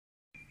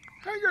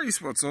Hi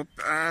guys, what's up?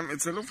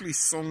 It's a lovely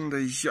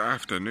Sunday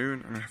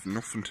afternoon and I have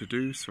nothing to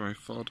do, so I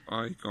thought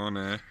I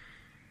gonna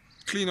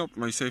clean up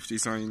my safety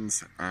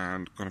signs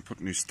and gonna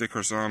put new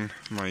stickers on.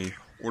 My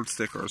old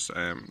stickers,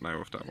 now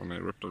with that one I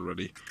ripped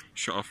already,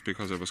 shut off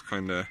because it was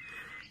kinda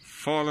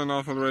falling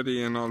off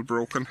already and all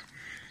broken.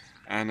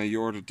 And I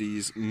ordered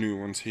these new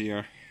ones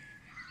here.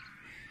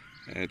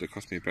 They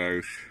cost me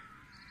about,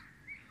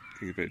 I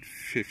think about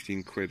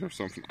 15 quid or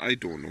something. I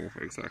don't know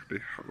exactly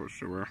how much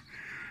they were.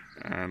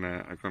 And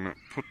I'm gonna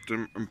put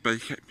them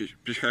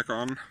back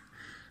on,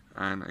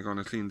 and I'm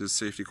gonna clean the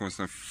safety cones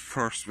now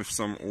first with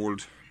some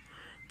old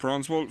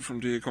bronze wool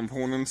from the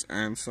components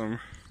and some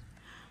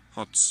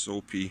hot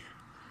soapy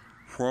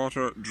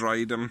water,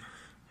 dry them,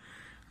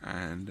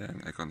 and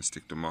then I'm gonna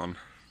stick them on,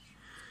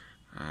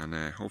 and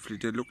hopefully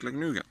they look like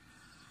new again.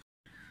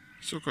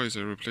 So guys,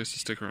 I replaced the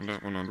sticker on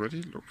that one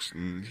already, looks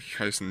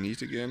nice and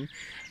neat again.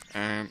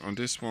 And on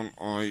this one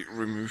I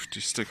removed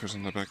the stickers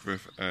on the back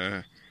with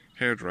a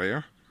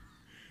hairdryer,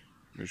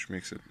 which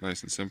makes it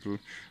nice and simple.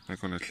 I'm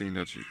going to clean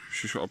that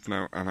shusha up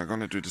now, and I'm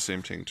going to do the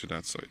same thing to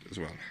that side as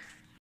well.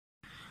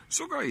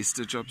 So guys,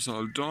 the job's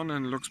all done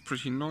and it looks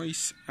pretty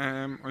nice,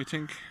 I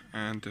think,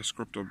 and they're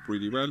scrubbed up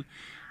really well.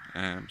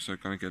 So I'm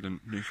going to get a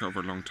new cover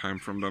a long time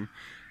from them,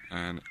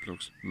 and it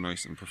looks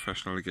nice and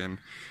professional again.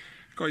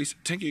 Guys,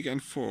 thank you again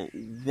for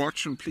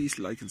watching. Please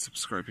like and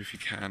subscribe if you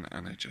can,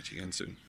 and I'll chat to you again soon.